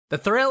The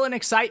thrill and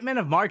excitement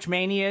of March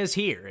Mania is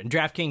here, and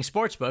DraftKings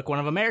Sportsbook, one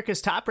of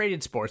America's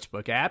top-rated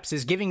sportsbook apps,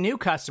 is giving new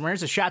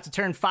customers a shot to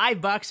turn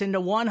 $5 into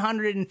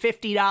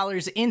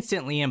 $150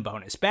 instantly in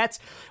bonus bets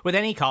with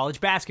any college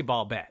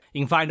basketball bet.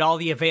 You can find all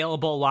the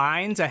available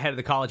lines ahead of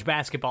the college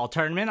basketball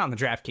tournament on the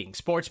DraftKings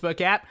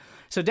Sportsbook app.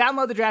 So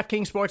download the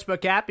DraftKings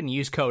Sportsbook app and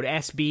use code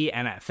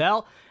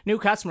SBNFL. New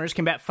customers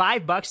can bet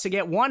 $5 to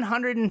get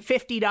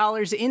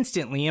 $150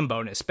 instantly in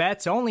bonus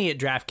bets only at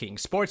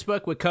DraftKings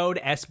Sportsbook with code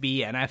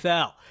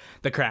SBNFL.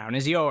 The crown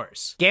is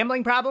yours.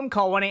 Gambling problem?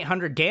 Call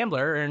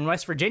 1-800-GAMBLER, or in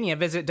West Virginia,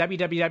 visit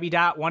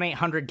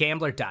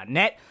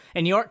www.1800gambler.net.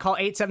 In New York, call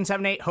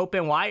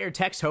 877-8-HOPE-NY or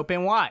text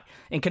HOPE-NY.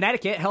 In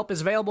Connecticut, help is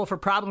available for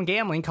problem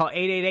gambling. Call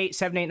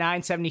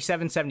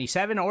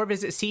 888-789-7777 or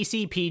visit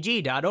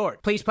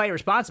ccpg.org. Please play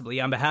responsibly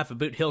on behalf of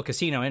Boot Hill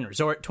Casino and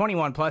Resort.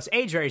 21 plus,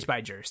 age varies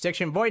by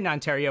jurisdiction. Void in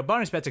Ontario.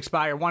 Bonus bets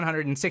expire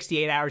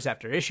 168 hours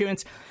after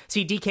issuance.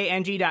 See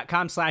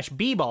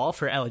dkng.com/bball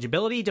for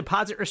eligibility,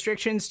 deposit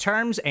restrictions,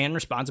 terms, and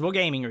responsible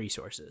gaming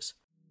resources.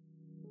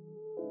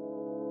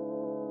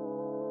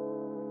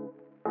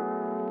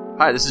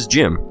 Hi, this is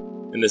Jim.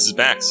 And this is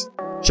Max.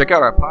 Check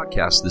out our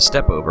podcast, The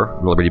Step Over,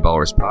 on the Liberty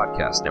Ballers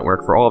Podcast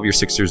Network for all of your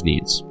Sixers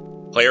needs.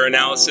 Player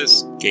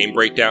analysis, game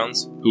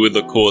breakdowns, who would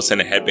look coolest in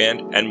a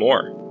headband, and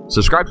more.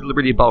 Subscribe to the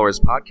Liberty Ballers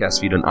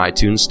Podcast feed on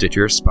iTunes,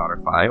 Stitcher,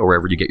 Spotify, or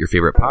wherever you get your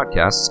favorite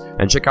podcasts,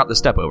 and check out The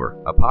Step Over,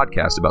 a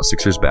podcast about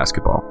Sixers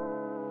basketball.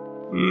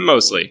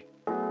 Mostly.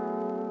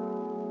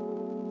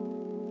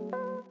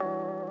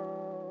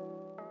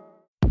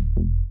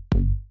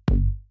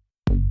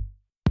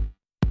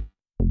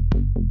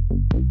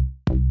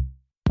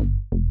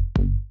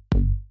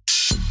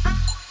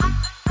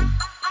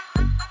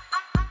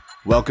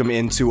 Welcome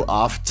into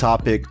Off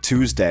Topic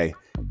Tuesday,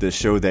 the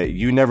show that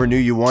you never knew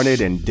you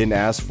wanted and didn't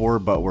ask for,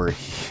 but we're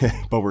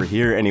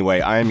here anyway.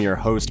 I am your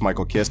host,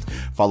 Michael Kist.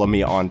 Follow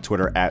me on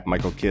Twitter at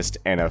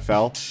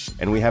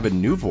MichaelKistNFL, and we have a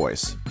new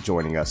voice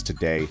joining us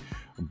today.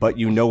 But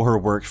you know her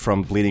work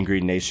from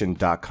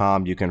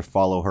BleedingGreenNation.com. You can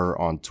follow her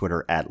on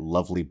Twitter at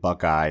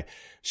LovelyBuckeye.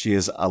 She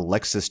is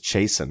Alexis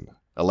Chasen.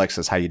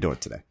 Alexis, how you doing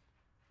today?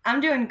 I'm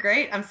doing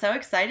great. I'm so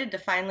excited to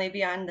finally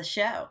be on the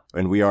show.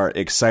 And we are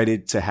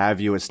excited to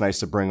have you. It's nice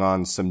to bring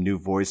on some new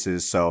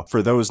voices. So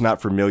for those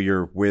not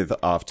familiar with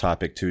Off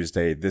Topic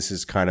Tuesday, this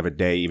is kind of a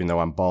day, even though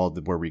I'm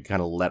bald, where we kind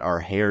of let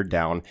our hair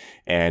down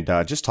and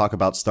just talk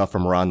about stuff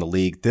from around the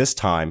league. This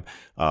time,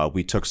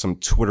 we took some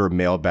Twitter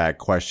mailbag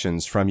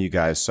questions from you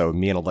guys. So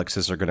me and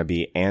Alexis are going to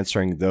be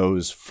answering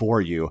those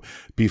for you.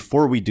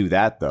 Before we do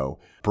that,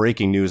 though,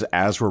 breaking news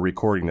as we're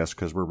recording this,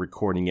 because we're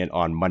recording it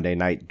on Monday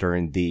night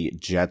during the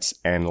Jets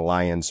and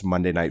Lions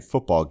Monday Night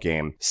Football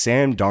game.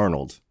 Sam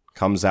Darnold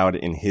comes out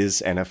in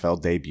his NFL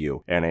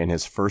debut and in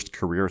his first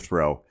career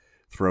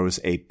throws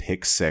a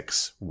pick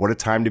six. What a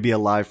time to be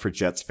alive for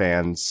Jets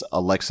fans.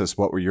 Alexis,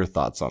 what were your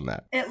thoughts on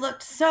that? It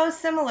looked so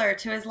similar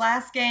to his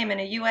last game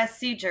in a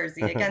USC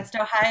jersey against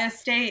Ohio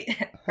State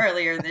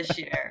earlier this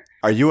year.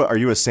 Are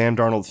you a Sam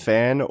Darnold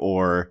fan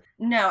or?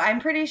 No, I'm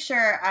pretty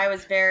sure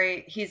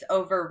he's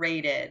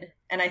overrated.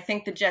 And I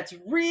think the Jets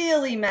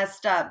really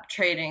messed up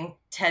trading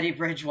Teddy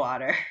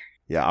Bridgewater.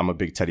 Yeah, I'm a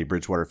big Teddy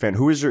Bridgewater fan.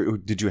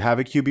 Did you have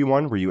a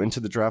QB1? Were you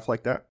into the draft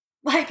like that?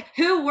 Like,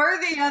 who were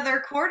the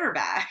other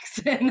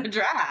quarterbacks in the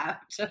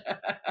draft?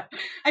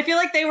 I feel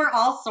like they were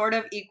all sort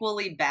of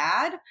equally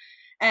bad.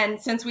 And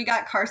since we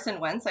got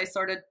Carson Wentz, I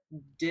sort of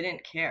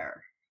didn't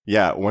care.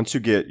 Yeah, once you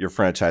get your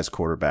franchise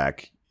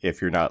quarterback,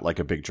 if you're not like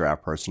a big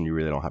draft person, you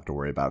really don't have to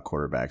worry about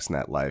quarterbacks in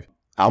that life.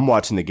 I'm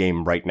watching the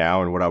game right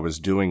now, and what I was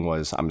doing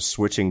was I'm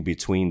switching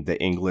between the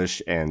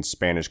English and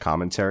Spanish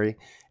commentary.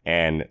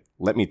 And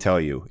let me tell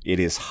you, it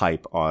is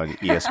hype on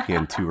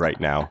ESPN2 right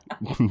now.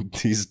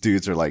 These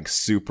dudes are like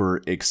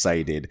super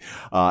excited.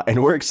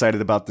 And we're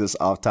excited about this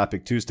Off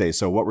Topic Tuesday.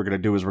 So what we're going to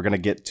do is we're going to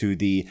get to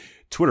the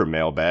Twitter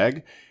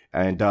mailbag.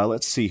 And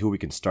let's see who we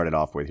can start it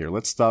off with here.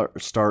 Let's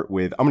start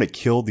with, I'm going to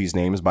kill these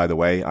names, by the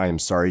way. I am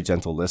sorry,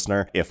 gentle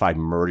listener, if I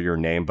murder your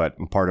name, but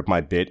part of my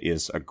bit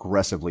is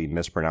aggressively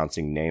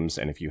mispronouncing names.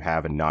 And if you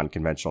have a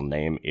non-conventional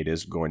name, it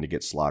is going to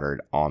get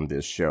slaughtered on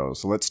this show.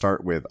 So let's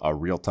start with a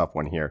real tough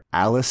one here.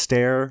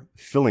 Alistair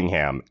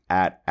Fillingham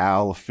at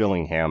Al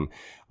Fillingham.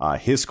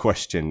 His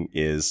question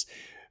is,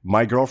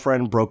 my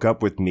girlfriend broke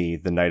up with me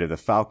the night of the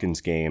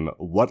Falcons game.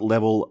 What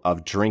level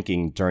of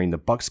drinking during the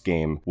Bucks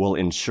game will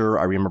ensure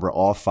I remember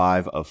all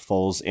 5 of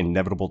Foles'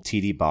 inevitable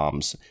TD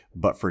bombs,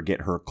 but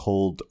forget her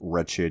cold,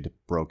 wretched,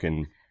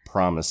 broken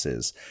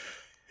promises?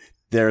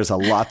 There's a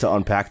lot to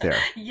unpack there.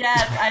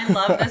 Yes, I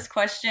love this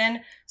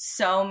question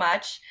so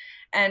much.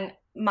 And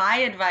my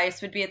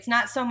advice would be, it's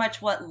not so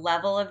much what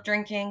level of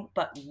drinking,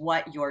 but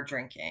what you're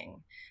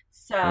drinking.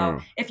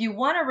 So if you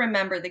want to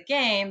remember the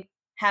game,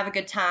 have a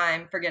good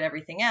time, forget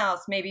everything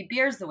else, maybe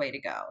beer's the way to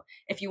go.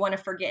 If you want to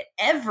forget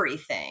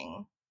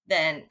everything,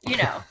 then,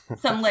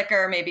 some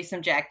liquor, maybe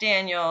some Jack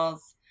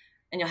Daniels,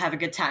 and you'll have a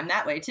good time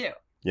that way too.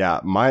 Yeah,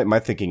 my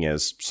thinking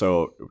is,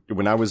 so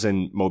when I was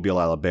in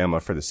Mobile, Alabama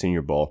for the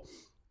Senior Bowl,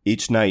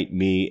 each night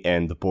me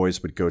and the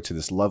boys would go to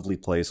this lovely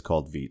place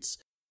called Veets.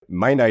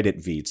 my night at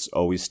Veets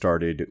always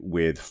started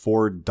with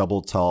 4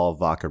 double tall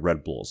vodka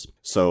Red Bulls.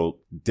 So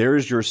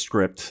there's your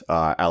script,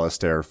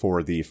 Alistair,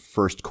 for the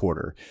first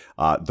quarter.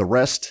 The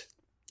rest,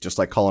 just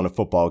like calling a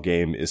football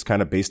game, is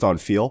kind of based on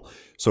feel.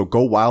 So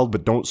go wild,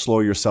 but don't slow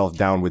yourself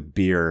down with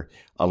beer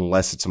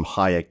unless it's some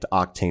high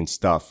octane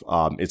stuff.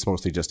 It's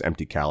mostly just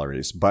empty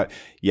calories. But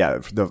yeah,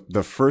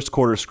 the first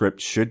quarter script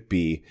should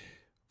be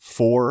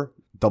 4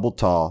 double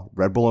tall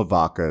Red Bull and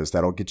vodkas.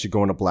 That'll get you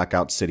going to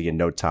Blackout City in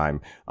no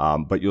time.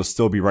 But you'll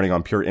still be running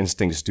on pure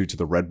instincts due to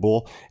the Red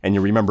Bull. And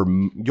you'll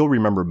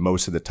remember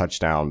most of the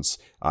touchdowns.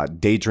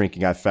 Day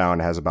drinking, I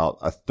found, has about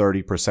a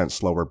 30%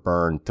 slower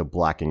burn to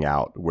blacking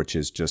out, which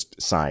is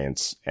just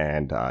science.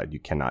 And you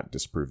cannot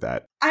disprove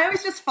that. I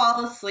always just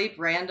fall asleep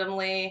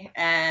randomly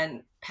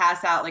and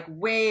pass out like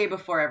way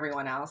before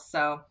everyone else.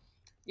 So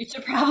you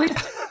should probably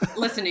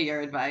listen to your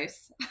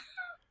advice.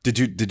 Did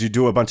you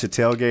do a bunch of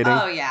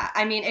tailgating? Oh yeah.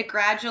 I mean, it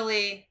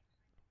gradually,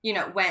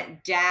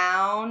 went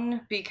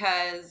down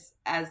because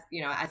as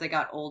I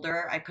got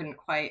older, I couldn't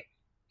quite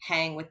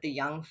hang with the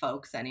young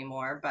folks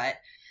anymore. But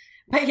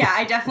yeah,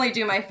 I definitely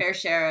do my fair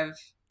share of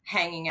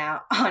hanging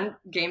out on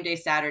game day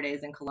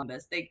Saturdays in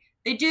Columbus. They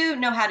do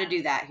know how to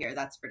do that here.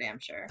 That's for damn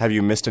sure. Have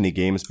you missed any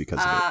games because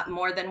of it?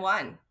 More than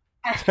one.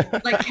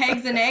 Like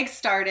Kegs and Eggs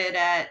started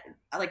at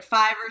like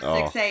 5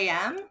 or 6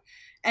 a.m.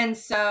 And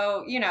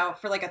so,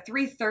 for like a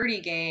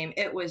 3:30 game,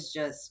 it was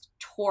just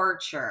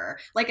torture.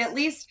 Like at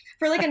least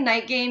for like a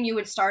night game, you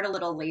would start a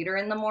little later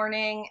in the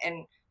morning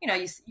and,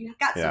 you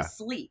got some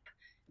sleep.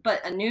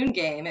 But a noon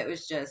game, it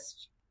was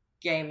just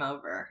game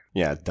over.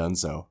 Yeah,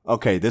 dunzo.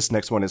 Okay, this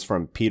next one is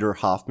from Peter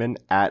Hoffman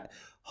at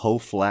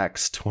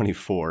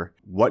Hoflax24.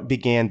 What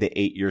began the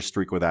 8-year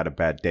streak without a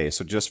bad day?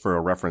 So just for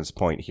a reference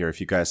point here, if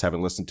you guys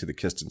haven't listened to the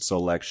Kist and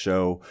Solak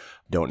show,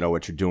 don't know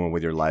what you're doing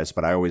with your lives,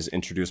 but I always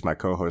introduce my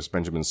co-host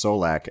Benjamin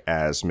Solak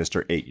as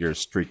Mr. 8-year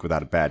streak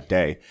without a bad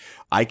day.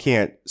 I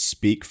can't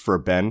speak for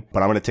Ben,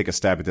 but I'm going to take a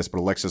stab at this.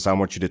 But Alexis, I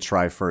want you to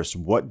try first.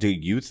 What do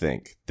you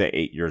think the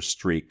 8-year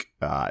streak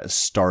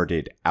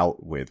started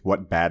out with?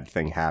 What bad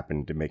thing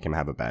happened to make him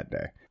have a bad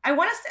day? I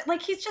want to say,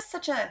 like, he's just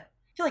such a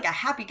like a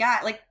happy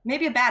guy, like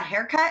maybe a bad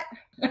haircut.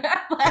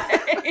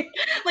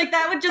 like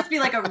that would just be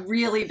like a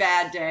really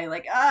bad day.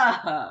 Like,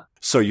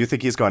 So you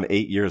think he's gone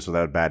 8 years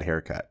without a bad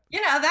haircut?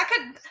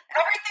 Everything's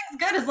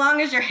good as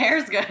long as your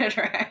hair's good,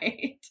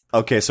 right?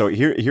 Okay, so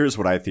here's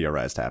what I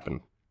theorized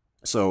happened.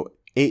 So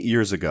 8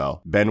 years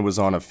ago, Ben was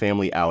on a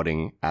family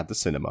outing at the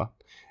cinema,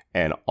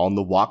 and on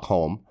the walk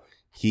home,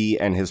 he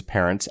and his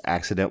parents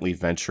accidentally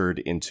ventured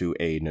into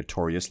a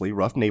notoriously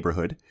rough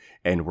neighborhood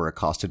and were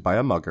accosted by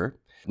a mugger.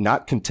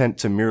 Not content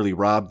to merely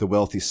rob the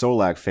wealthy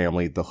Solak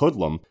family, the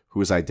hoodlum,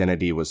 whose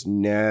identity was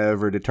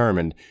never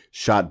determined,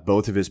 shot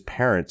both of his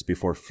parents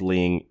before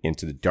fleeing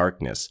into the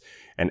darkness.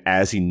 And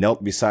as he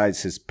knelt beside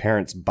his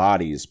parents'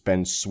 bodies,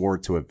 Ben swore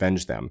to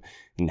avenge them.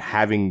 And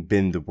having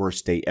been the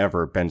worst day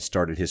ever, Ben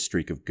started his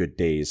streak of good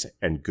days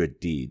and good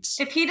deeds.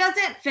 If he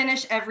doesn't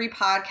finish every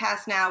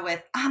podcast now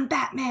with, "I'm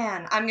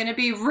Batman," I'm going to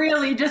be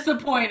really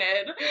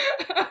disappointed.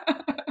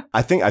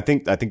 I think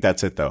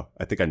that's it though.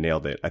 I think I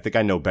nailed it. I think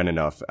I know Ben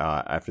enough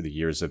after the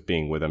years of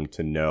being with him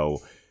to know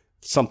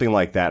something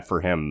like that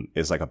for him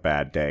is like a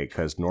bad day,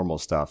 because normal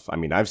stuff, I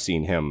mean, I've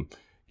seen him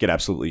get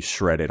absolutely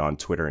shredded on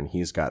Twitter, and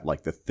he's got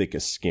like the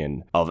thickest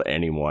skin of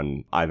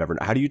anyone I've ever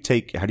known. How do you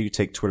take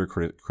Twitter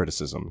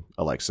criticism,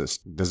 Alexis?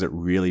 Does it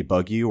really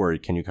bug you, or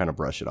can you kind of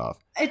brush it off?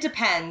 It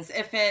depends.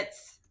 If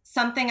it's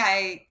something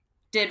I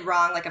did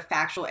wrong, like a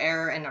factual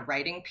error in a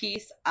writing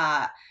piece,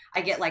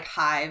 I get like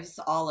hives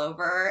all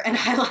over and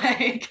I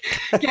like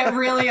get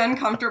really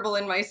uncomfortable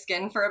in my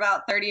skin for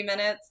about 30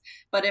 minutes.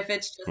 But if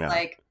it's just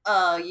like,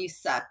 "Oh, you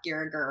suck,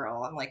 you're a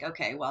girl," I'm like,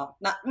 okay, well,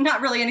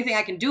 not really anything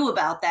I can do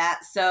about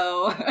that.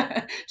 So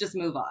just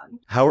move on.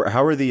 How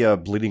are the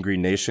Bleeding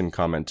Green Nation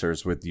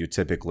commenters with you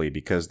typically?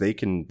 Because they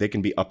can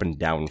be up and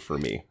down for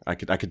me. I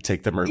could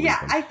take them or leave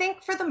them. I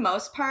think for the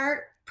most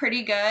part,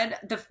 pretty good.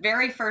 The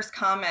very first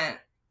comment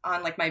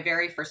on like my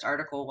very first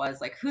article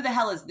was like, "Who the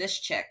hell is this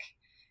chick?"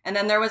 And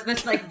then there was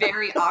this like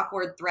very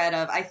awkward thread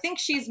of, "I think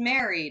she's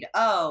married.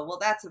 Oh, well,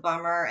 that's a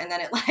bummer." And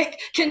then it like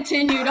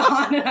continued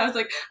on. And I was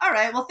like, all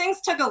right, well, things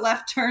took a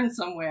left turn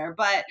somewhere.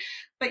 But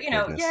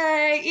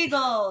yay,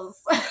 Eagles.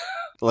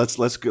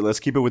 Let's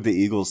keep it with the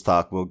Eagles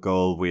talk. We'll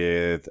go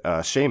with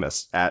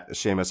Seamus at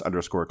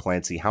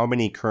Seamus_Clancy. How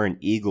many current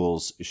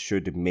Eagles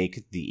should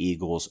make the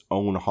Eagles'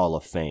 own Hall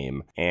of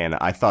Fame? And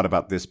I thought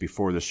about this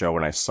before the show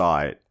when I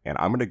saw it, and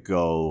I'm going to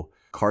go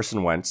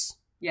Carson Wentz.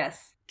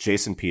 Yes.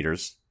 Jason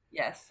Peters.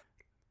 Yes.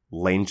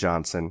 Lane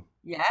Johnson.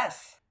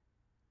 Yes.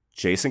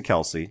 Jason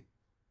Kelce.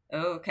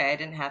 Oh, okay, I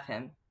didn't have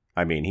him.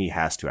 I mean, he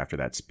has to after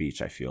that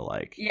speech, I feel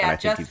like. Yeah,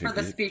 just for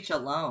the speech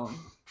alone.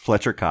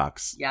 Fletcher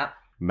Cox. Yep.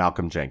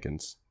 Malcolm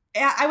Jenkins.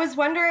 Yeah, I was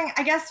wondering,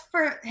 I guess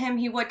for him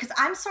he would, because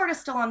I'm sort of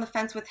still on the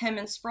fence with him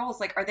and Sproles.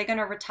 Like, are they going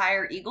to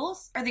retire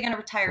Eagles? Are they going to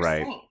retire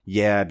Right. Saints?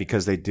 Yeah,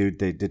 because they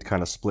did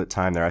kind of split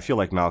time there. I feel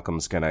like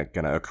Malcolm's gonna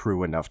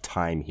accrue enough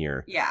time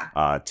here.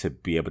 Yeah. To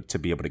be able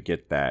to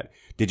get that.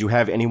 Did you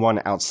have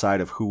anyone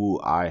outside of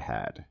who I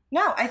had?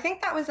 No, I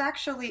think that was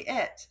actually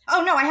it.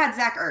 Oh, no, I had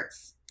Zach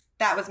Ertz.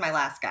 That was my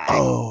last guy.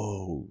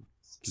 Oh,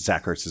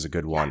 Zach Ertz is a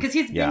good one. Because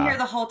he's been here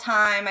the whole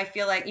time. I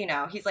feel like,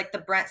 he's like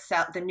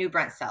the new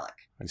Brent Selleck.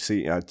 I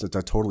see. I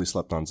totally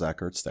slept on Zach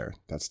Ertz there.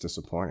 That's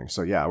disappointing.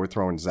 So yeah, we're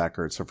throwing Zach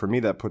Ertz. So for me,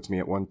 that puts me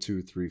at 1,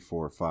 2, 3,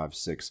 4, 5,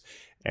 6,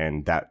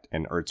 and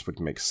Ertz would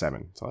make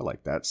 7. So I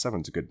like that.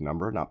 7's a good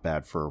number. Not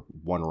bad for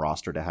one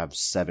roster to have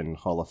 7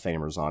 Hall of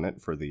Famers on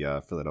it for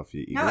the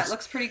Philadelphia Eagles. No, it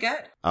looks pretty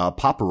good.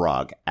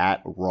 Paparog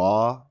at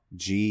Raw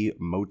G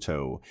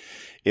Moto.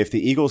 If the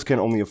Eagles can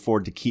only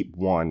afford to keep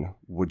one,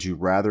 would you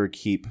rather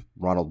keep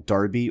Ronald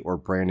Darby or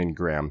Brandon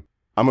Graham?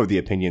 I'm of the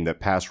opinion that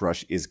pass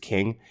rush is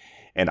king.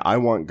 And I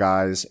want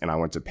guys, and I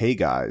want to pay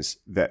guys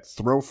that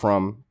throw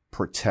from,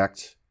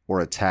 protect, or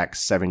attack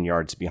 7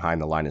 yards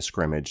behind the line of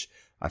scrimmage.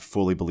 I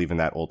fully believe in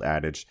that old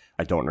adage.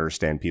 I don't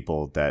understand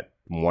people that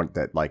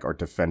are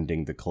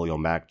defending the Khalil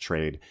Mack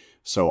trade.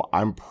 So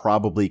I'm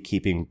probably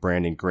keeping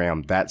Brandon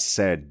Graham. That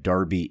said,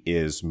 Darby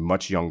is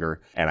much younger,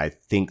 and I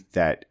think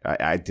that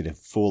I did a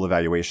full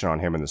evaluation on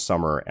him in the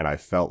summer, and I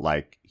felt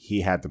like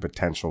he had the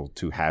potential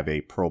to have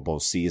a Pro Bowl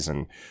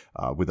season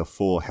with a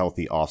full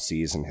healthy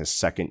offseason, his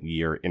second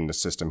year in the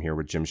system here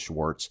with Jim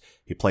Schwartz.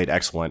 He played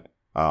excellent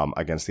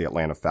against the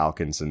Atlanta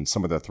Falcons, and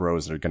some of the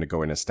throws that are going to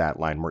go in his stat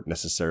line weren't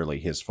necessarily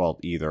his fault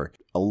either.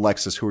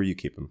 Alexis, who are you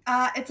keeping?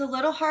 It's a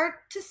little hard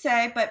to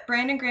say, but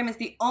Brandon Graham is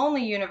the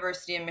only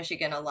University of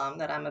Michigan alum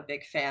that I'm a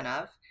big fan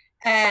of.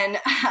 And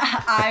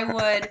I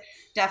would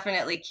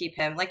definitely keep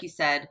him. Like you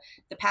said,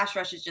 the pass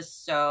rush is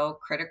just so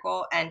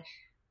critical. And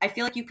I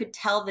feel like you could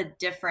tell the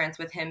difference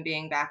with him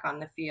being back on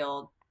the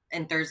field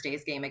in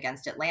Thursday's game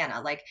against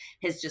Atlanta. Like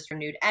his just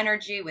renewed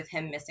energy with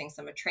him missing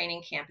some of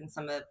training camp and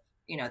some of the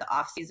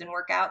off-season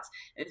workouts.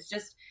 It's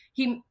just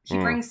he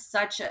brings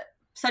such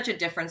a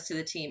difference to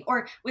the team.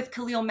 Or with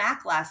Khalil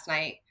Mack last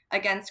night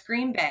against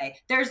Green Bay,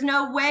 there's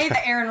no way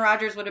that Aaron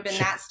Rodgers would have been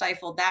that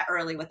stifled that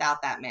early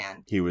without that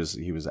man. He was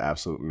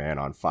absolute man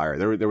on fire.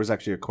 There was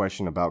actually a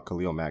question about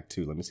Khalil Mack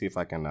too. Let me see if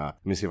I can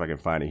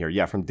find it here.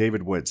 Yeah, from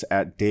David Woods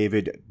at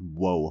David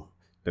Wo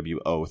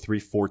WO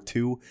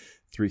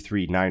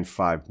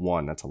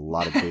 342-33951. That's a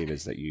lot of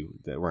Davids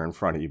that were in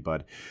front of you,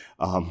 bud.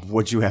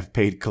 Would you have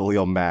paid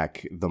Khalil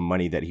Mack the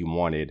money that he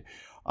wanted?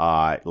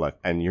 Look,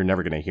 and you're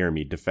never going to hear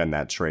me defend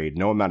that trade.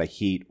 No amount of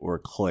heat or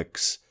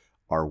clicks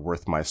are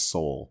worth my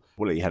soul.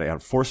 He had a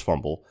forced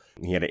fumble.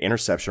 He had an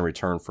interception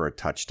return for a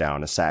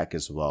touchdown, a sack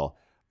as well.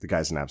 The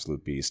guy's an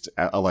absolute beast.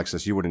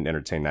 Alexis, you wouldn't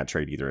entertain that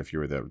trade either if you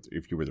were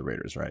the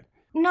Raiders, right?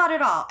 Not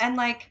at all.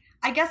 And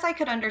I guess I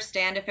could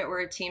understand if it were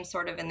a team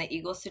sort of in the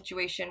Eagles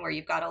situation where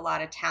you've got a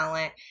lot of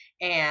talent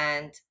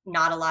and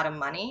not a lot of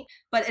money,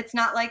 but it's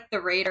not like the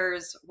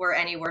Raiders were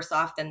any worse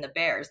off than the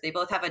Bears. They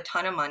both have a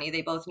ton of money.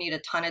 They both need a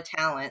ton of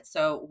talent.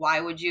 So why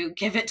would you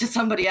give it to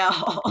somebody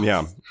else?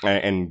 Yeah.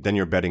 And then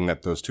you're betting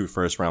that those 2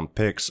 first-round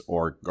picks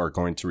are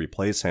going to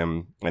replace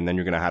him, and then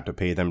you're going to have to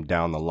pay them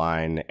down the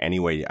line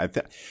anyway.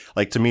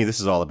 To me, this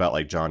is all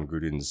about John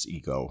Gruden's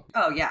ego.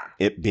 Oh, yeah.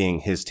 It being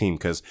his team,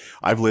 because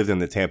I've lived in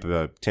the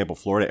Tampa,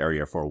 Florida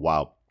area for a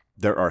while.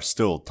 There are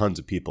still tons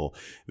of people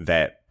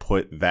that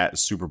put that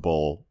Super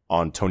Bowl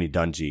on Tony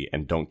Dungy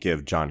and don't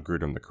give John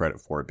Gruden the credit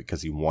for it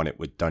because he won it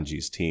with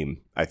Dungy's team.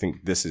 I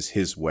think this is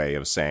his way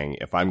of saying,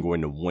 if I'm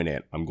going to win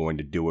it, I'm going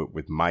to do it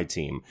with my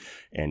team.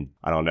 And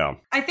I don't know.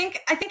 I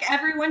think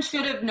everyone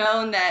should have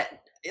known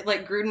that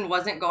Gruden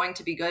wasn't going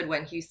to be good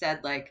when he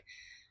said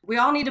we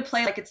all need to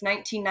play like it's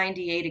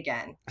 1998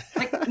 again.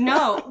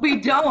 No, we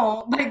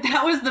don't.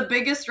 That was the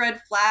biggest red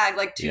flag,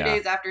 2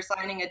 days after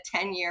signing a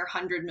 10-year,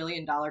 $100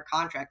 million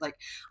contract.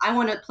 I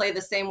want to play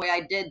the same way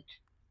I did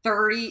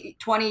 20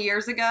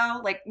 years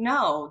ago.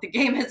 No, the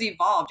game has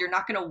evolved. You're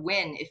not going to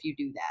win if you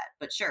do that.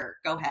 But sure,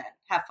 go ahead.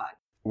 Have fun.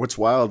 What's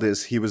wild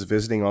is he was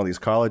visiting all these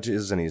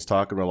colleges and he's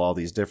talking about all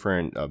these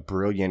different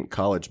brilliant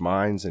college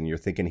minds. And you're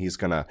thinking he's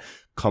going to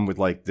come with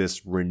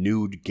this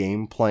renewed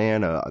game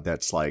plan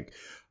that's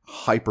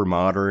hyper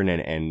modern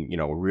and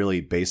really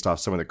based off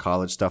some of the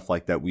college stuff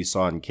that we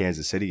saw in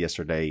Kansas City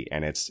yesterday,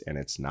 and it's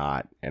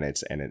not, and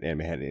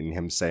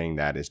him saying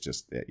that is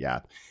just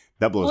that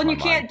blows my mind. Well, you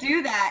can't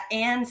do that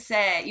and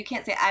you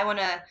can't say I want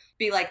to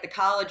be like the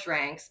college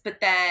ranks,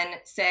 but then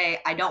say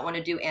I don't want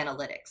to do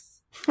analytics.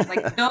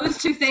 Those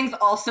two things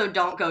also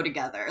don't go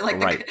together.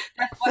 Right.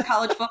 That's what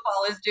college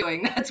football is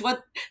doing. That's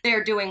what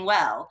they're doing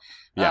well.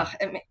 Yeah.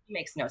 It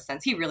makes no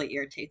sense. He really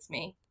irritates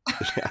me.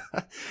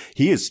 Yeah.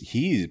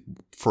 He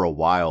for a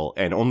while,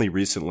 and only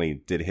recently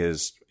did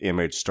his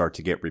image start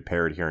to get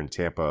repaired here in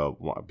Tampa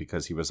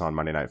because he was on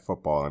Monday Night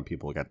Football and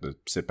people got to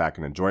sit back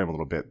and enjoy him a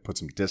little bit, put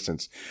some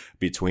distance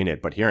between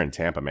it. But here in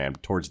Tampa, man,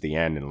 towards the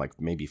end and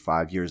like maybe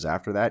 5 years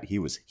after that, he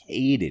was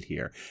hated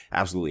here,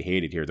 absolutely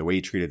hated here. The way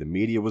he treated the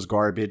media was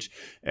garbage,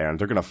 and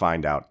they're going to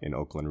find out in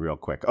Oakland real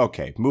quick.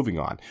 Okay, moving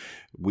on.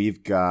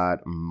 We've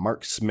got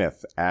Mark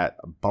Smith at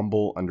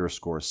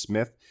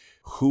Bumble_Smith.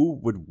 Who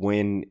would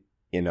win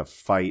in a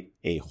fight,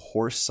 a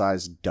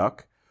horse-sized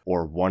duck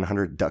or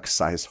 100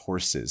 duck-sized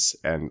horses?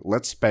 And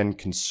let's spend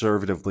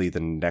conservatively the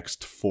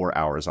next 4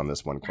 hours on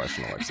this one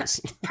question, Alexis.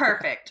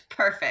 Perfect.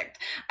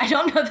 I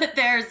don't know that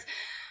there's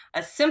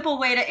a simple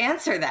way to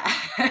answer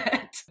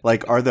that.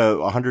 Like, are the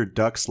 100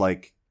 ducks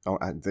like, oh,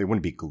 they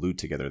wouldn't be glued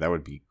together. That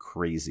would be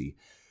crazy.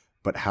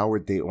 But how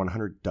would they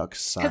 100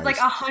 duck-sized Because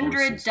like 100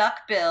 horses?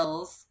 duck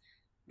bills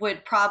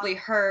would probably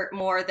hurt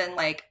more than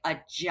like a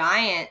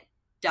giant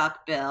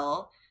duck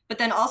bill. But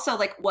then also,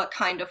 like, what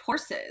kind of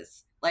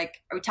horses?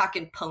 Like, are we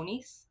talking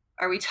ponies?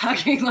 Are we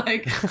talking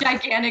like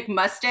gigantic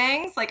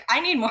Mustangs? Like,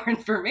 I need more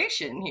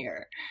information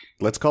here.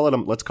 Let's call it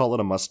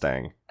a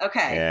Mustang.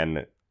 Okay.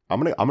 And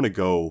I'm gonna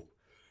go.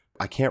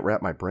 I can't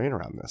wrap my brain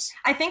around this.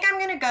 I think I'm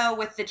gonna go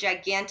with the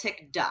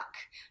gigantic duck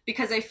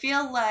because I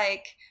feel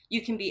like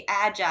you can be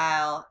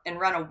agile and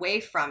run away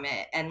from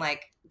it and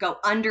like go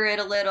under it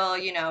a little.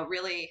 You know,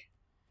 really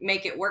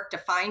make it work to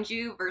find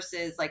you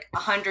versus like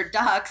 100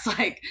 ducks.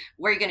 Like,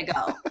 where are you gonna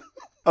go?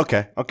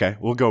 Okay.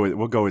 We'll go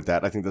with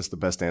that. I think that's the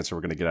best answer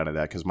we're gonna get out of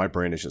that because my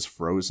brain is just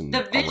frozen.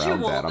 The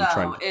visual around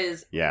that.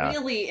 is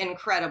really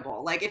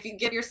incredible. Like, if you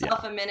give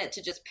yourself a minute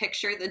to just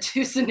picture the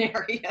two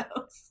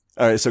scenarios.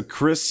 All right. So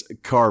Chris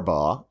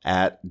Carbaugh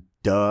at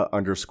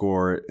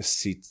 _C-Train.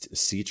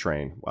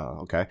 Wow.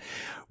 Okay.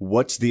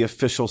 What's the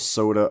official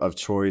soda of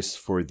choice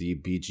for the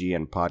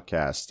BGN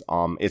podcast?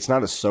 It's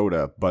not a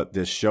soda, but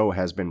this show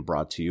has been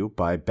brought to you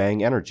by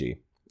Bang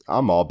Energy.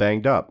 I'm all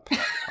banged up.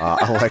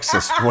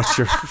 Alexis, what's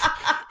your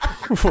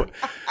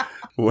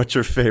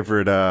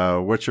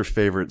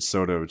favorite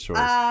soda of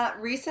choice?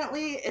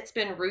 Recently it's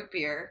been root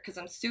beer because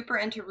I'm super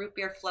into root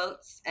beer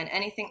floats and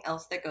anything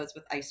else that goes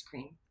with ice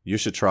cream. You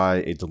should try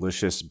a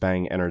delicious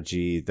Bang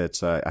Energy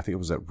that's I think it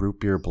was at Root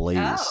Beer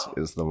Blaze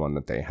is the one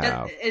that they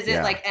have. Is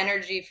it like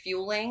energy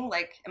fueling?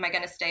 Like, am I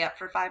going to stay up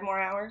for 5 more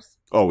hours?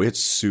 Oh, it's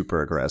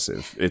super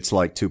aggressive. It's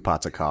like 2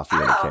 pots of coffee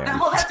in a can.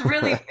 Well, that's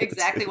really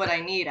exactly what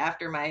I need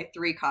after my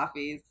 3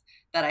 coffees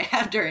that I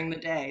have during the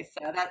day.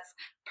 So that's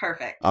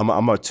perfect. I'm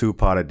a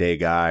 2-pot a day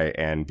guy,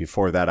 and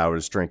before that I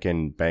was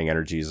drinking Bang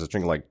Energies. I was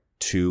drinking like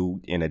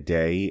 2 in a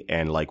day,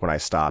 and like when I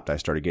stopped I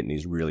started getting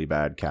these really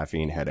bad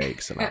caffeine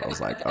headaches, and I was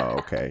like, oh,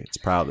 okay, it's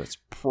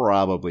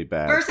probably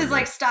bad. Versus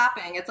like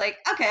stopping, it's like,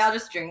 okay, I'll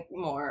just drink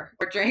more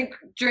or drink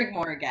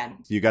more again.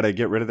 You got to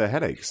get rid of the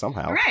headache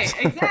somehow. Right,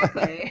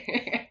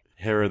 exactly.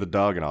 Hair of the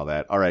dog and all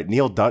that. All right,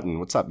 Neil Dutton.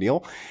 What's up,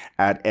 Neil?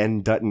 At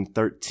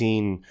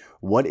ndutton13.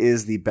 What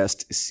is the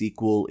best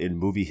sequel in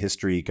movie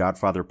history?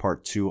 Godfather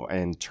Part 2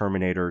 and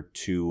Terminator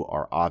 2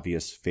 are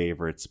obvious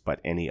favorites, but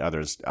any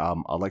others?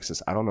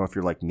 Alexis, I don't know if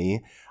you're like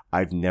me.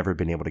 I've never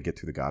been able to get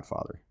through The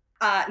Godfather.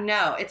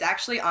 No, it's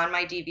actually on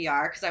my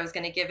DVR because I was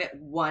going to give it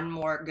one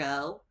more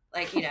go.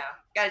 Like, you know,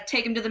 got to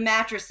take him to the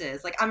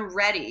mattresses. Like, I'm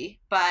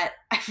ready, but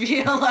I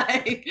feel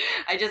like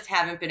I just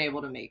haven't been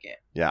able to make it.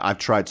 Yeah, I've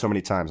tried so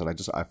many times, and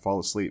I fall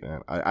asleep,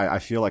 man. I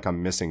feel like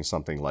I'm missing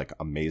something, like,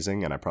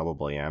 amazing, and I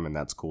probably am, and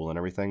that's cool and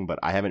everything, but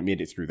I haven't made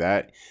it through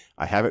that.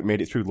 I haven't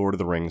made it through Lord of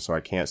the Rings, so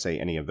I can't say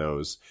any of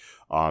those.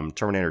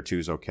 Terminator 2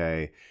 is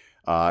okay.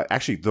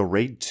 Actually, The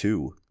Raid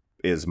 2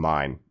 is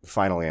mine.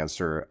 Final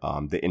answer,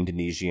 the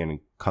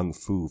Indonesian Kung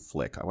Fu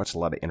flick. I watch a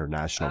lot of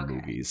international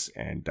movies,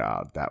 and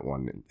that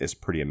one is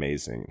pretty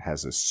amazing. It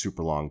has a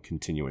super long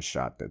continuous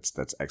shot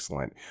that's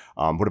excellent.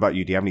 What about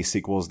you? Do you have any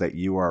sequels that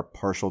you are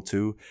partial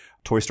to?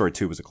 Toy Story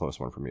 2 was a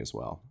close one for me as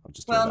well.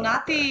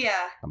 Not the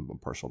I'm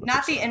partial to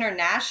not Pixar. the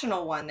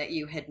international one that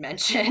you had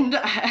mentioned.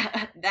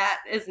 That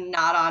is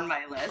not on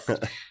my list.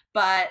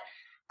 But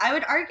I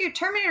would argue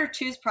Terminator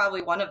 2 is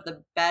probably one of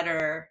the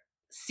better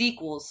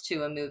sequels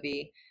to a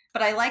movie.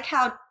 But I like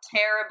how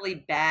terribly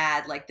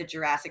bad, like, the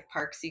Jurassic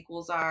Park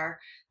sequels are.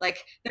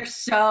 Like, they're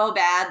so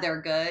bad,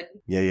 they're good.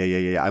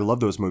 Yeah. I love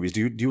those movies.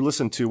 Do you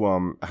listen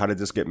to How Did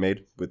This Get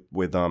Made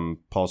with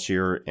Paul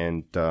Scheer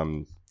and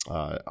the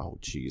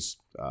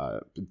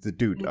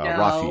dude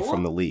Rafi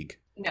from The League?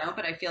 No,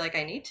 but I feel like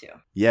I need to.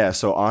 Yeah,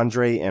 so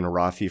Andre and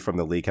Rafi from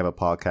The League have a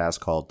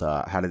podcast called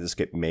How Did This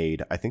Get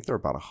Made? I think there are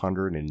about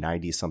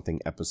 190 something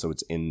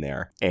episodes in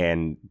there,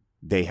 and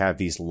they have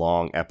these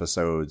long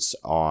episodes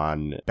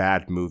on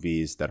bad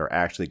movies that are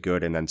actually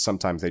good. And then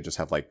sometimes they just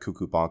have like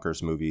cuckoo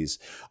bonkers movies,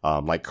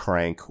 like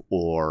Crank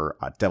or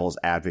Devil's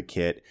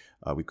Advocate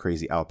with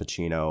crazy Al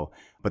Pacino.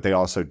 But they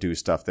also do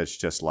stuff that's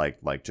just like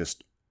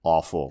just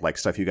awful, like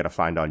stuff you got to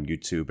find on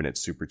YouTube, and it's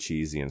super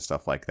cheesy and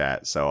stuff like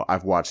that. So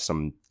I've watched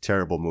some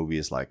terrible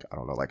movies like, I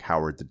don't know, like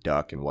Howard the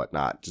Duck and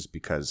whatnot, just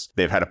because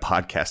they've had a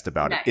podcast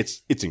about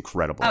it. It's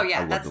incredible. Oh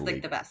yeah, that's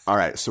like the best. All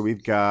right, so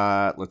we've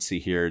got, let's see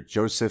here,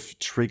 Joseph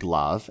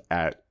Triglov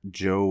at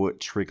Joe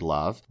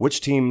Triglov. Which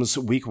team's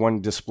week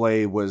 1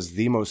 display was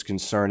the most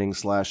concerning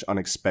 /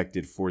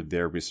 unexpected for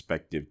their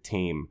respective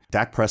team?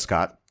 Dak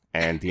Prescott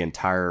and the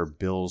entire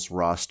Bills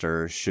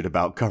roster should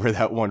about cover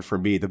that one for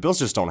me. The Bills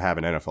just don't have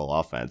an NFL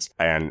offense,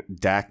 and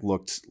Dak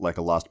looked like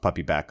a lost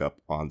puppy backup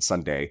on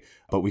Sunday,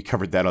 but we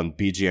covered that on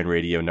BGN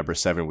Radio number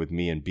 7 with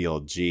me and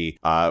BLG.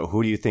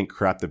 Who do you think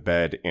crapped the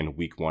bed in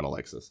week 1,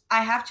 Alexis?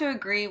 I have to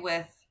agree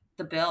with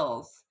the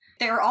Bills.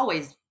 They were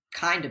always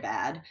kind of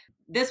bad.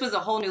 This was a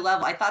whole new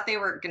level. I thought they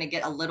were going to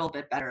get a little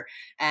bit better,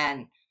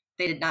 and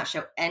they did not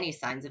show any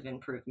signs of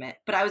improvement.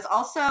 But I was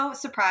also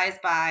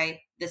surprised by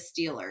the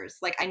Steelers.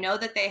 Like, I know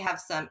that they have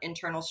some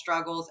internal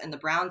struggles and the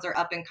Browns are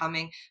up and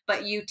coming,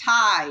 but you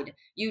tied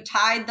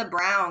the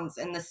Browns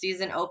in the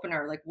season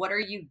opener. Like, what are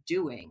you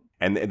doing?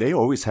 And they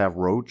always have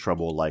road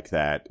trouble like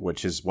that,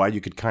 which is why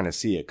you could kind of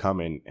see it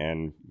coming.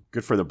 And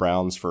good for the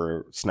Browns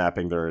for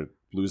snapping their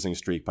losing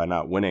streak by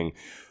not winning.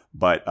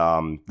 But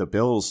the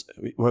Bills,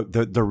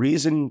 the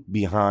reason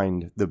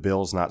behind the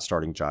Bills not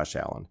starting Josh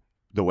Allen,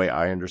 the way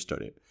I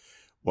understood it,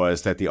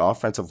 was that the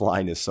offensive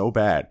line is so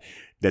bad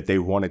that they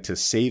wanted to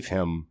save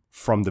him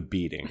from the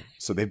beating.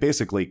 So they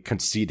basically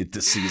conceded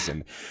the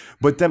season.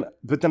 But then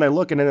I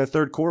look, and in the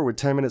third quarter with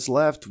 10 minutes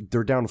left,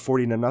 they're down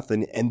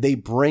 40-0, and they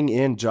bring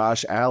in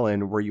Josh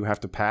Allen where you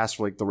have to pass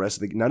for like the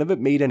rest of the. None of it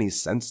made any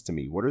sense to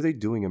me. What are they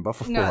doing in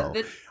Buffalo? No,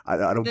 I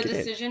don't get it. The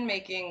decision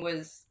making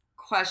was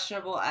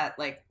questionable at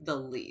like the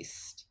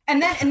least.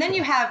 And then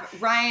you have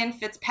Ryan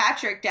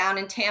Fitzpatrick down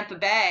in Tampa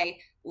Bay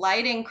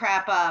lighting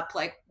crap up.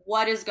 Like,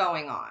 what is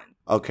going on?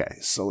 Okay,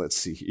 so let's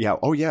see. Yeah.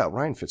 Oh, yeah.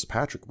 Ryan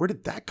Fitzpatrick. Where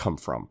did that come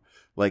from?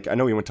 Like, I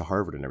know he went to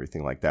Harvard and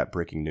everything like that.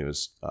 Breaking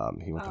news.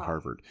 He went to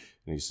Harvard,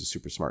 and he's a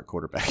super smart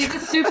quarterback. He's a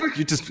super.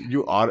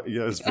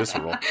 It's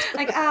visceral.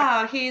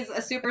 Like, he's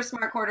a super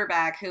smart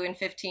quarterback who in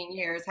 15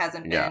 years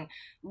hasn't been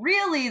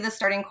really the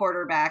starting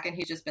quarterback, and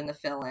he's just been the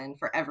fill-in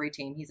for every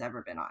team he's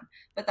ever been on.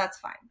 But that's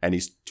fine. And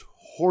he's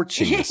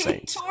torching the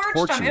Saints.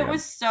 Torched him. It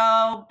was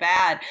so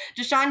bad.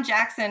 Deshaun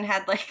Jackson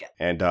had like...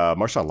 And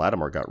Marshawn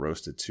Lattimore got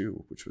roasted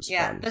too, which was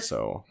fun.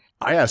 So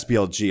I asked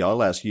BLG,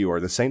 I'll ask you,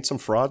 are the Saints some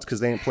frauds because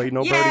they ain't played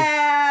nobody?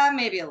 Yeah,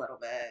 maybe a little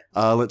bit.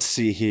 Let's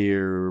see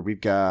here. We've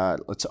got...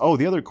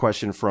 the other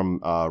question from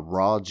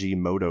Raw G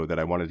Moto that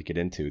I wanted to get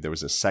into. There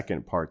was a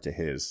second part to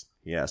his.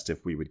 He asked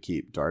if we would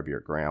keep Darby or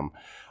Graham.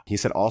 He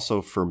said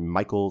also for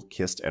Michael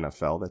Kist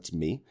NFL, that's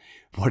me,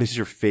 what is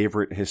your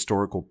favorite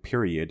historical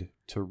period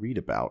to read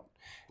about?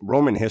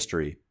 Roman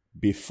history,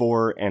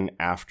 before and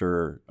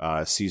after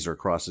Caesar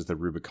crosses the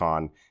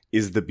Rubicon,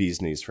 is the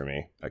bee's knees for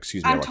me.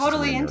 Excuse me, I'm Alexis,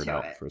 totally I'm into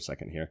it for a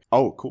second here.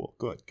 Oh, cool.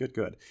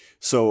 Good.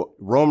 So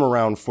Rome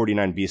around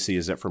 49 BC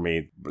is it for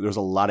me. There's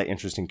a lot of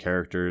interesting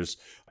characters,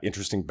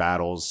 interesting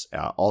battles,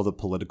 all the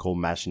political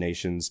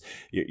machinations.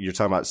 You're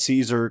talking about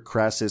Caesar,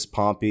 Crassus,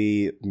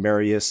 Pompey,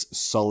 Marius,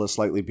 Sulla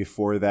slightly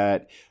before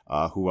that.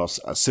 Who else?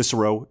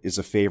 Cicero is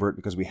a favorite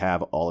because we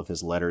have all of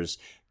his letters.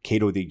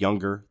 Cato the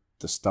Younger,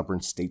 the stubborn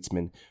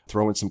statesman.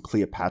 Throw in some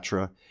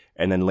Cleopatra.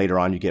 And then later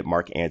on, you get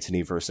Mark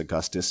Antony versus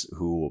Augustus,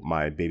 who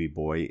my baby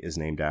boy is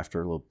named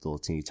after, little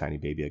teeny tiny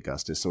baby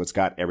Augustus. So it's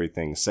got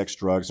everything, sex,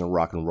 drugs, and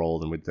rock and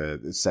roll, and with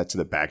it's set to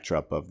the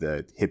backdrop of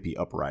the hippie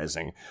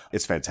uprising.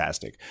 It's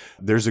fantastic.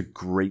 There's a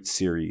great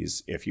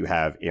series if you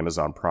have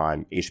Amazon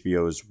Prime,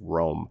 HBO's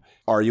Rome.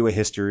 Are you a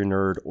history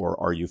nerd, or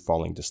are you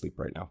falling to sleep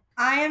right now?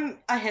 I am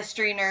a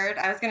history nerd.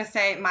 I was going to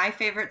say my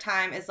favorite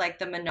time is like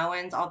the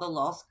Minoans, all the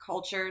lost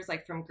cultures,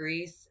 like from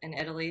Greece and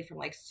Italy from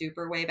like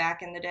super way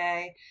back in the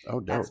day. Oh,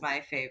 dope. That's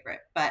my favorite.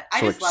 But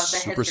I just love the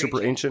history.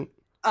 Super ancient?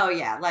 Oh,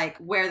 yeah. Like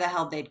where the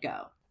hell they'd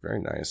go. Very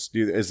nice.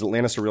 Is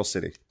Atlantis a real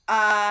city?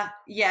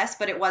 Yes,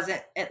 but it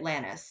wasn't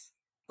Atlantis.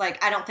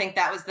 Like, I don't think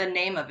that was the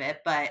name of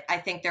it, but I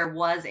think there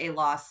was a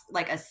lost,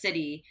 like a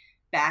city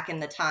back in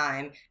the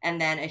time, and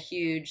then a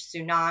huge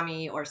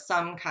tsunami or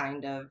some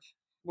kind of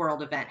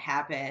world event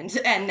happened,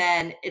 and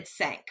then it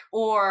sank,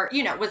 or,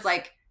 you know, was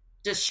like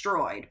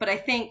destroyed. But I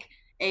think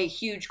a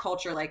huge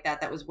culture like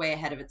that was way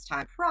ahead of its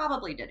time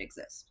probably did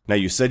exist. Now,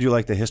 you said you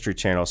like the History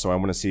Channel, so I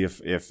want to see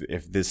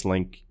if this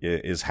link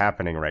is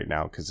happening right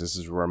now, because this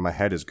is where my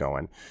head is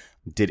going.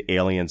 Did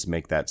aliens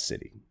make that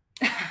city?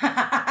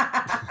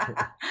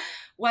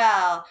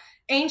 Well,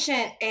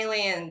 ancient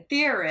alien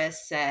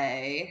theorists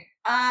say...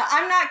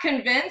 I'm not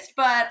convinced,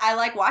 but I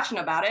like watching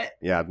about it.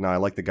 Yeah, no, I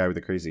like the guy with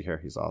the crazy hair.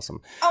 He's awesome.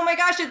 Oh my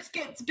gosh, it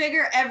gets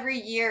bigger every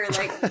year.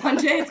 Like one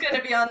day it's going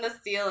to be on the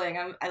ceiling.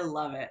 I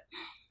love it.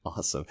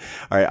 Awesome.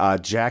 All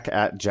right, Jack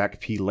at Jack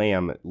P.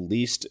 Lamb,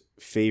 least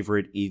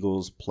favorite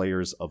Eagles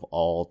players of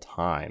all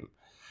time.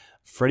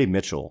 Freddie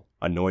Mitchell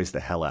annoys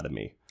the hell out of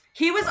me.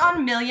 He was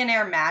on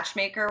Millionaire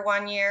Matchmaker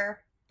one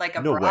year. Like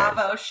a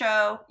Bravo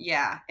show.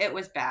 Yeah, it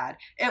was bad.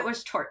 It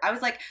was I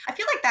was like, I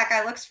feel like that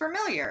guy looks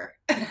familiar.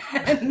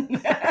 I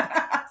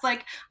was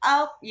like,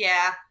 oh,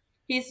 yeah,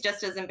 he's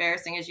just as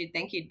embarrassing as you'd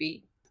think he'd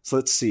be. So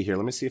let's see here.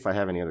 Let me see if I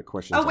have any other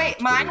questions. Oh, wait.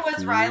 Mine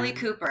was Riley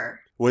Cooper.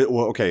 Well,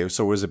 okay.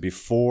 So was it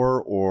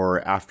before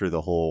or after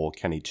the whole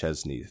Kenny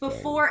Chesney thing?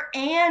 Before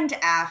and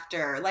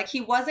after. Like,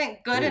 he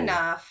wasn't good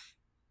enough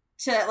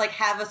to, like,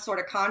 have a sort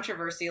of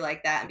controversy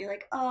like that and be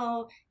like,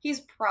 oh, he's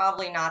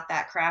probably not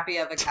that crappy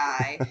of a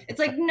guy. It's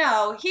like,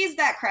 no, he's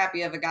that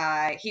crappy of a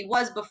guy. He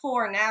was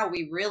before. Now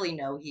we really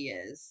know he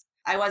is.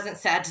 I wasn't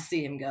sad to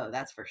see him go,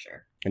 that's for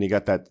sure. And he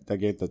got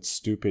that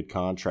stupid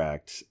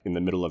contract in the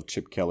middle of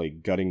Chip Kelly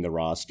gutting the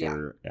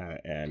roster.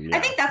 And I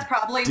think that's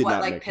probably what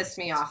like pissed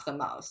me off the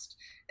most.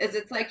 Is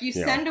it's like you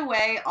send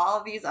away all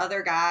of these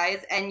other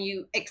guys and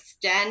you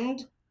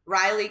extend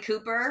Riley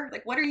Cooper.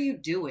 Like, what are you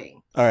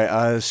doing? All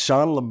right,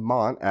 Sean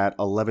Lamont at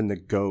 11 the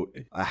GOAT.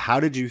 How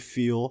did you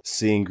feel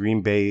seeing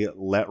Green Bay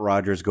let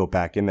Rodgers go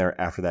back in there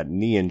after that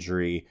knee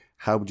injury?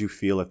 How would you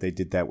feel if they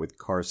did that with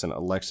Carson?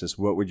 Alexis,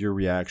 what would your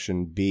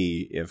reaction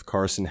be if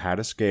Carson had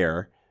a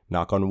scare,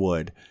 knock on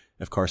wood,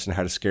 if Carson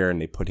had a scare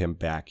and they put him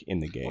back in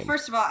the game? Well,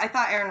 first of all, I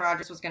thought Aaron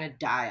Rodgers was going to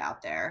die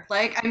out there.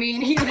 Like, I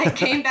mean, he like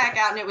came back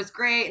out and it was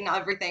great and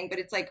everything, but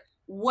it's like,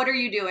 what are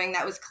you doing?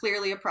 That was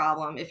clearly a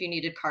problem if you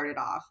needed carted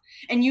off.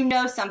 And you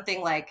know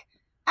something like,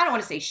 I don't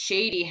want to say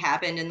shady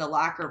happened in the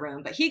locker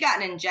room, but he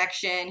got an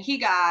injection, he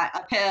got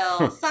a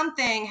pill,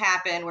 something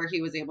happened where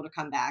he was able to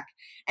come back.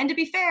 And to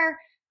be fair,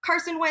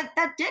 Carson Wentz,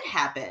 that did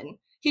happen.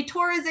 He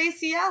tore his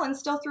ACL and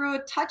still threw a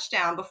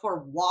touchdown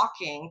before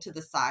walking to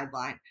the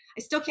sideline.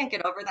 I still can't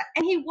get over that.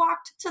 And he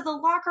walked to the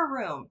locker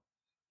room.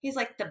 He's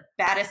like the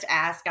baddest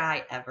ass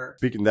guy ever.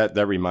 Speaking of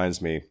that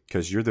reminds me,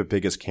 because you're the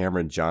biggest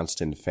Cameron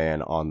Johnston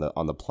fan on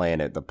the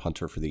planet, the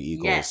punter for the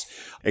Eagles. Yes.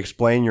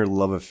 Explain your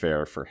love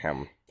affair for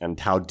him and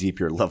how deep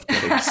your love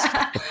goes.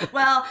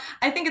 Well,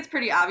 I think it's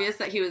pretty obvious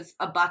that he was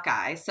a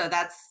Buckeye, so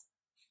that's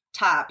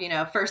top,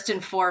 first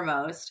and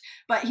foremost.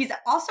 But he's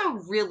also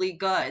really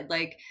good.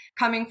 Like,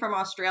 coming from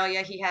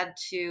Australia, he had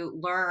to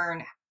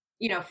learn,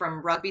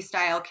 from rugby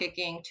style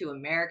kicking to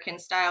American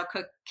style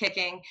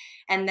kicking,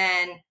 and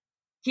then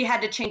he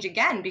had to change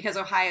again because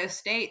Ohio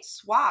State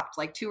swapped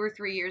like 2 or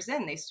 3 years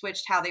in. They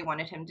switched how they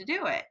wanted him to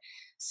do it.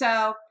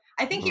 So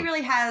I think he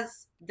really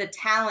has the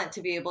talent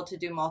to be able to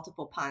do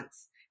multiple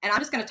punts. And I'm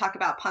just going to talk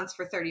about punts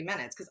for 30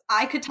 minutes because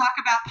I could talk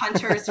about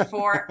punters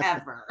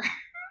forever.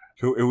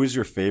 Who was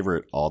your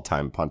favorite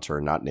all-time punter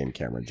not named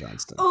Cameron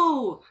Johnston?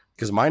 Oh,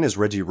 because mine is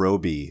Reggie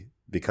Roby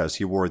because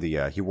he wore the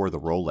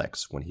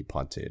Rolex when he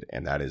punted,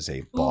 and that is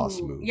a boss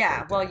move.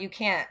 Yeah, well, you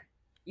can't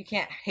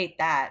hate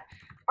that.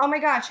 Oh my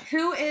gosh,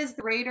 who is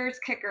the Raiders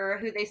kicker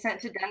who they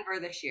sent to Denver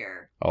this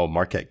year? Oh,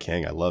 Marquette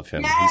King. I love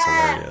him. Yes! He's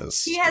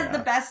hilarious. He has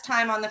the best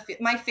time on the field.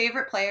 My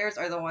favorite players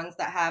are the ones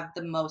that have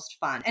the most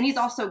fun. And he's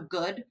also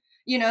good,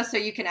 so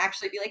you can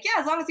actually be like,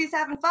 yeah, as long as he's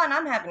having fun,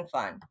 I'm having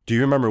fun. Do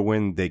you remember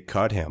when they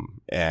cut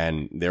him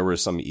and there were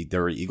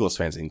Eagles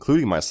fans,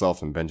 including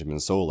myself and Benjamin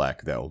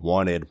Solak, that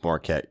wanted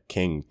Marquette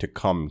King to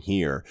come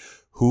here?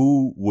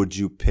 Who would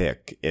you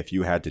pick if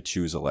you had to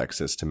choose,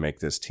 Alexis, to make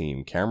this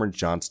team? Cameron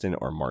Johnston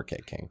or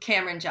Marquette King?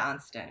 Cameron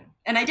Johnston.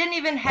 And I didn't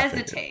even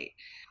hesitate.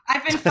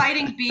 I've been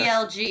fighting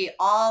BLG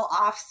all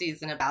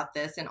offseason about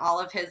this and all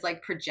of his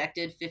like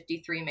projected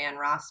 53-man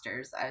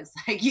rosters. I was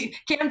like,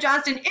 Cam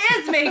Johnston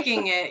is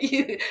making it.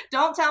 You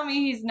don't tell me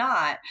he's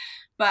not.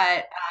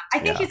 But I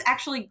think he's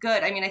actually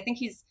good. I mean, I think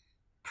he's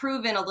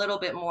proven a little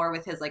bit more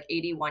with his like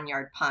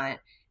 81-yard punt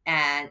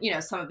and,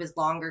 some of his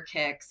longer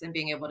kicks and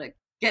being able to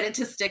get it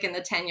to stick in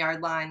the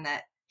 10-yard line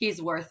that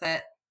he's worth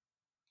it.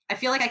 I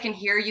feel like I can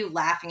hear you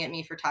laughing at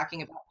me for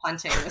talking about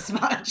punting this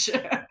much.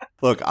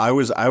 Look, I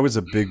was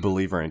a big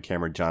believer in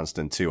Cameron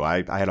Johnston too.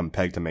 I had him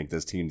pegged to make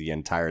this team the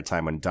entire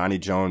time. When Donnie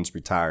Jones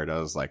retired, I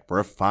was like,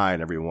 we're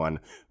fine, everyone.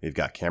 We've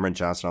got Cameron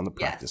Johnston on the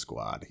practice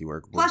squad.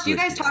 Plus, you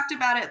guys talked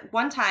about it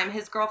one time.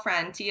 His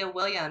girlfriend, Tia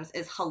Williams,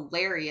 is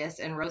hilarious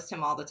and roasts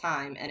him all the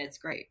time, and it's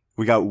great.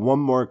 We got one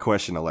more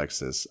question,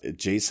 Alexis.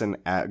 Jason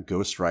at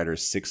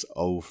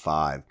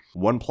GhostWriter605.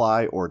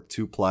 1-ply or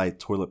 2-ply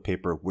toilet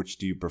paper, which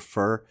do you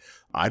prefer?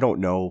 I don't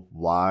know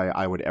why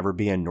I would ever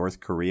be in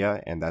North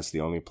Korea, and that's the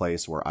only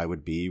place where I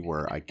would be,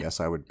 where I guess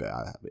I would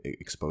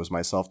expose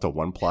myself to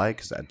 1-ply,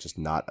 because that's just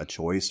not a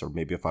choice. Or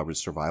maybe if I was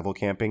survival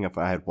camping, if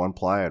I had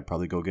 1-ply, I'd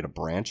probably go get a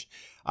branch.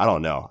 I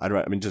don't know.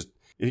 Just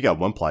if you got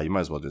 1-ply, you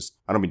might as well just,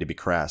 I don't mean to be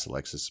crass,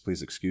 Alexis,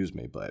 please excuse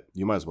me, but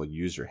you might as well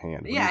use your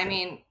hand. Yeah, I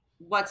mean,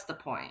 what's the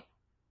point?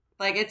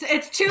 Like, it's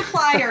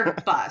 2-ply or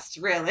bust,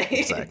 really.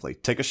 Exactly.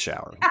 Take a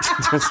shower.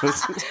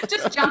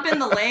 Just jump in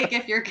the lake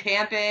if you're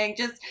camping.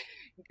 Just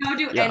go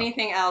do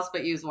anything else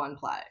but use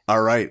 1-ply.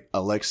 All right,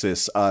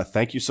 Alexis,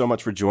 thank you so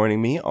much for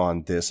joining me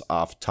on this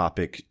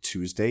Off-Topic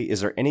Tuesday.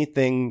 Is there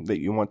anything that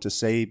you want to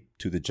say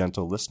to the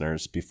gentle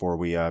listeners before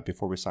we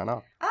sign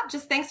off? Oh,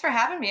 just thanks for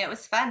having me. It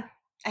was fun.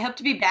 I hope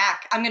to be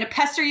back. I'm going to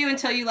pester you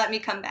until you let me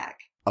come back.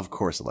 Of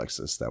course,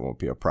 Alexis, that won't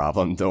be a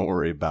problem. Don't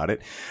worry about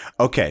it.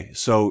 Okay,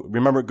 so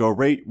remember, go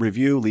rate,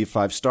 review, leave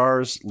 5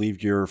 stars,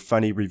 leave your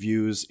funny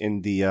reviews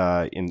in the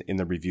in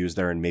the reviews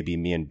there, and maybe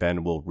me and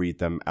Ben will read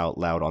them out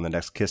loud on the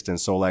next Kist and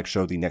Solak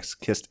show. The next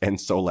Kist and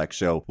Solak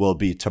show will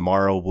be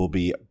tomorrow. We'll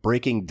be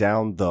breaking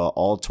down the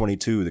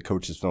All-22, the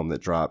coaches film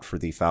that dropped for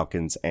the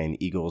Falcons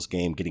and Eagles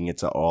game, getting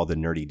into all the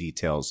nerdy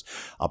details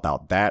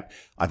about that.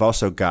 I've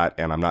also got,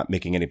 and I'm not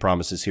making any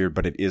promises here,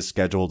 but it is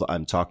scheduled.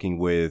 I'm talking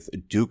with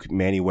Duke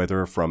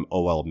Manyweather from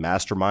OL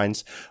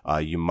Masterminds.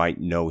 You might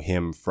know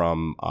him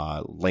from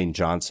Lane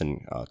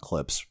Johnson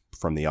clips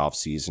from the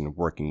offseason,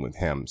 working with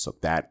him. So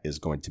that is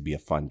going to be a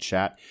fun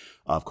chat.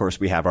 Of course,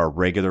 we have our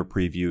regular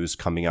previews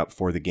coming up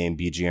for the game.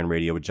 BGN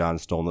Radio with John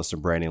Stolness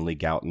and Brandon Lee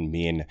Gouton.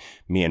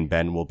 Me and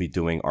Ben will be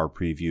doing our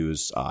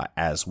previews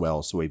as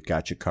well. So we've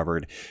got you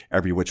covered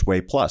every which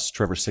way. Plus,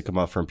 Trevor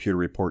Sikkema from Pewter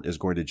Report is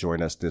going to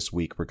join us this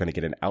week. We're going to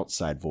get an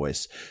outside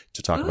voice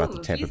to talk about the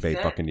Tampa Bay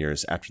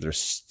Buccaneers after their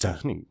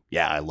stunning.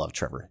 Yeah, I love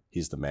Trevor.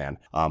 He's the man.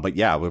 But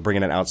yeah, we're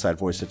bringing an outside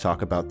voice to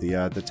talk about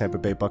the Tampa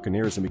Bay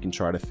Buccaneers, and we can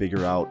try to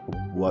figure out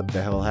what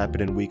the hell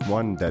happened in week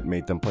 1 that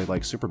made them play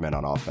like Superman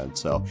on offense.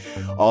 So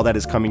all that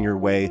is coming your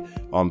way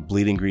on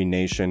Bleeding Green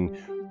Nation.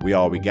 We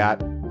all we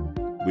got,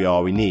 we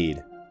all we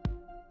need.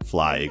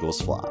 Fly, Eagles,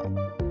 fly.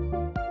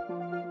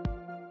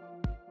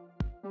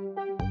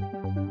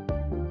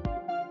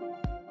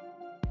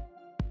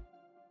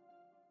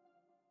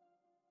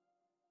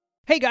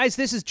 Hey guys,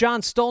 this is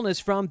John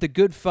Stolness from The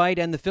Good Fight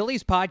and the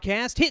Phillies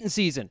podcast, Hitting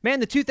Season. Man,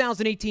 the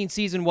 2018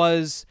 season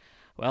was,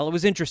 well, it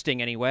was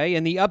interesting anyway,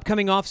 and the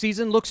upcoming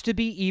offseason looks to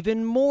be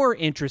even more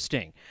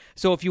interesting.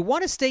 So if you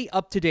want to stay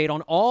up to date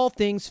on all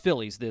things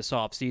Phillies this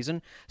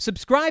offseason,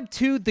 subscribe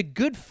to the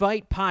Good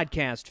Fight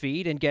podcast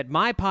feed and get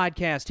my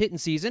podcast Hitting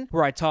Season,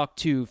 where I talk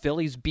to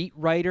Phillies beat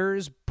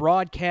writers,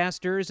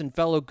 broadcasters, and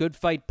fellow Good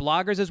Fight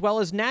bloggers, as well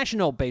as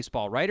national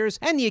baseball writers,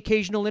 and the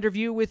occasional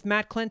interview with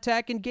Matt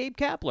Klentak and Gabe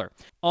Kapler.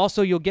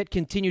 Also, you'll get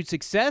Continued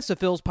Success, a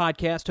Phil's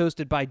podcast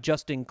hosted by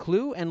Justin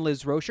Klugh and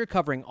Liz Rocher,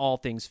 covering all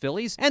things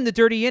Phillies, and The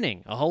Dirty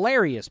Inning, a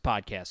hilarious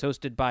podcast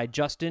hosted by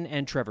Justin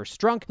and Trevor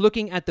Strunk,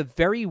 looking at the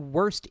very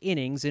worst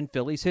innings in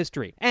Phillies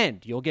history.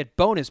 And you'll get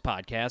bonus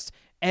podcasts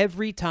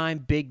every time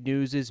big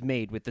news is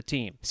made with the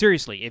team.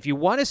 Seriously, if you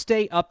want to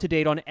stay up to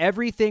date on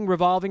everything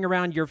revolving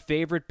around your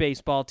favorite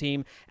baseball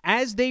team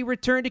as they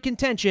return to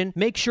contention,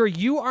 make sure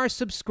you are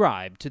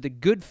subscribed to the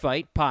Good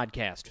Fight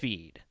podcast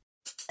feed.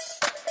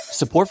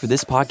 Support for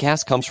this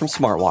podcast comes from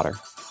Smartwater.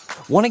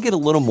 Want to get a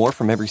little more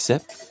from every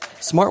sip?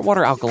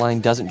 Smartwater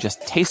Alkaline doesn't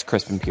just taste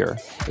crisp and pure,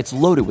 it's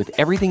loaded with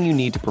everything you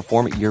need to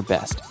perform at your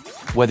best,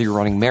 whether you're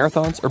running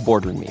marathons or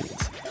boardroom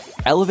meetings.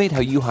 Elevate how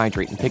you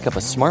hydrate and pick up a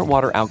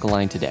Smartwater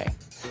Alkaline today.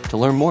 To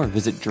learn more,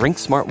 visit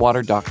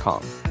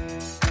drinksmartwater.com.